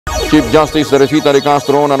Chief Justice de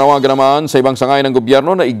Castro nanawagan naman sa ibang sangay ng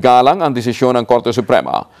gobyerno na igalang ang desisyon ng Korte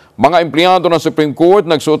Suprema. Mga empleyado ng Supreme Court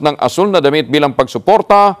nagsuot ng asul na damit bilang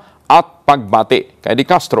pagsuporta at pagbati kay De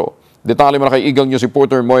Castro. Detalye mo na kay Eagle News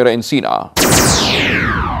reporter Moira Encina.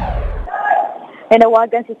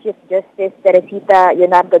 Nanawagan si Chief Justice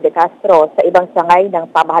De Castro sa ibang sangay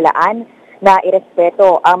ng pamahalaan na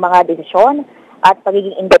irespeto ang mga desisyon at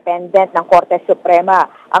pagiging independent ng Korte Suprema.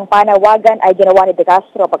 Ang panawagan ay ginawa ni De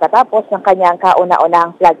Castro pagkatapos ng kanyang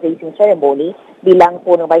kauna-unang flag raising ceremony bilang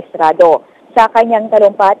punong maestrado. Sa kanyang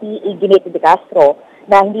talumpati, iginit ni De Castro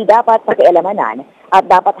na hindi dapat pakialamanan at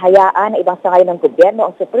dapat hayaan na ibang sangay ng gobyerno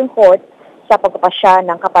ang Supreme Court sa pagpapasya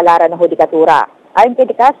ng kapalaran ng hudikatura. Ayon kay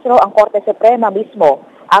De Castro, ang Korte Suprema mismo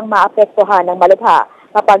ang maapektuhan ng malubha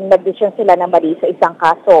kapag nagdesisyon sila ng mali sa isang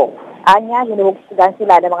kaso. Anya, hinuhugsagan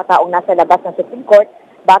sila ng mga taong nasa labas ng Supreme Court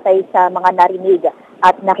batay sa mga narinig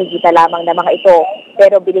at nakikita lamang ng mga ito.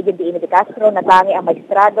 Pero binigyan din ni De Castro na tangi ang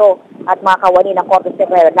magistrado at mga kawani ng Korte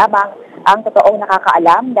Suprema lamang ang totoong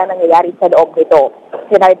nakakaalam na nangyayari sa loob nito.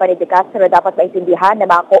 Sinabi pa ni De Castro na dapat maintindihan ng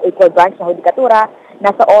mga co-equal branch ng hudikatura na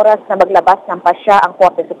sa oras na maglabas ng pasya ang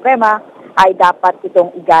Korte Suprema ay dapat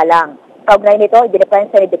itong igalang. Kaugnay nito,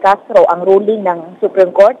 idinepensa ni De Castro ang ruling ng Supreme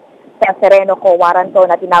Court sa Sereno Co. Waranto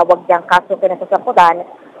na tinawag niyang kaso kinasasaputan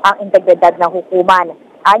ang integridad ng hukuman.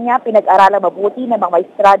 Anya, pinag-aralan mabuti ng mga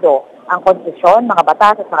maestrado ang konstitusyon, mga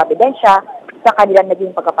batas at mga ebidensya sa kanilang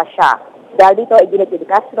naging pagkapasya. Dahil dito, iginit ni De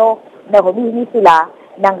Castro na humihingi sila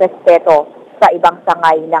ng respeto sa ibang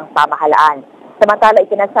sangay ng pamahalaan. Samantala,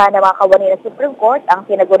 ikinasa ng mga kawani ng Supreme Court ang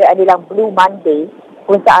tinagurian nilang Blue Monday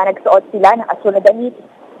kung saan nagsuot sila ng asul na damit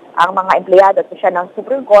ang mga empleyado at sosya ng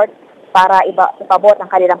Supreme Court para ipabot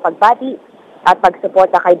ang kanilang pagbati at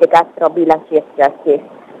pagsuporta kay De Castro bilang Chief Justice.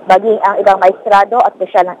 Maging ang ibang maestrado at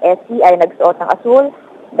sosyal ng SC ay nagsuot ng asul,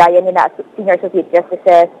 gaya ni na Senior Associate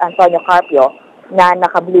Justices Antonio Carpio na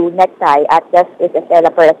naka-blue necktie at Justice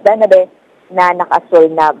Estela Perez Bernabe na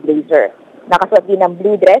naka-asul na blazer. Nakasuot din ng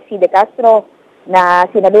blue dress si De Castro na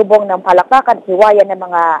sinalubong ng palakpakan at hiwayan ng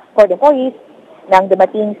mga court employees nang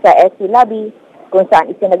dumating sa SC lobby kung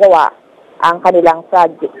saan isinagawa ang kanilang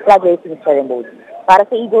flag raising ceremony. Para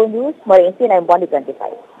sa Eagle News, Moira Encina, 125.